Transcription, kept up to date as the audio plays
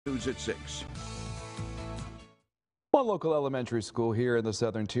News at 6. One local elementary school here in the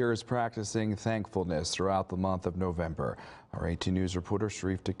Southern Tier is practicing thankfulness throughout the month of November. Our 18 News reporter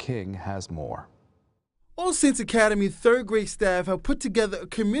Sharifta King has more. All Saints Academy third grade staff have put together a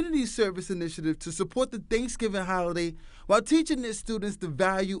community service initiative to support the Thanksgiving holiday while teaching their students the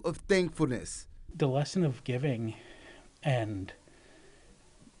value of thankfulness. The lesson of giving and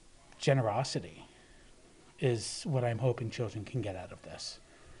generosity is what I'm hoping children can get out of this.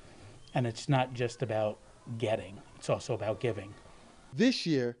 And it's not just about getting, it's also about giving. This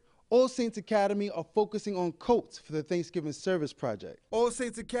year, All Saints Academy are focusing on coats for the Thanksgiving Service Project. All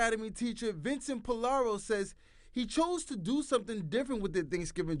Saints Academy teacher Vincent Polaro says he chose to do something different with their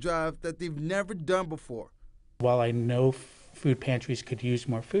Thanksgiving drive that they've never done before. While I know food pantries could use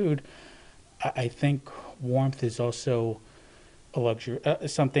more food, I think warmth is also a luxury,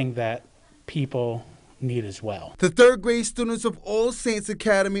 something that people need as well. The third grade students of All Saints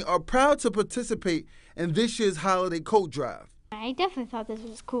Academy are proud to participate in this year's holiday coat drive. I definitely thought this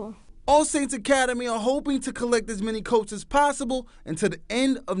was cool. All Saints Academy are hoping to collect as many coats as possible until the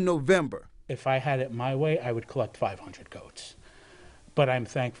end of November. If I had it my way, I would collect 500 coats. But I'm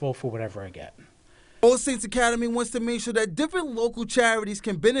thankful for whatever I get. All Saints Academy wants to make sure that different local charities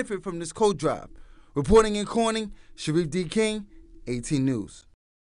can benefit from this coat drive. Reporting in Corning, Sharif D. King, 18 News.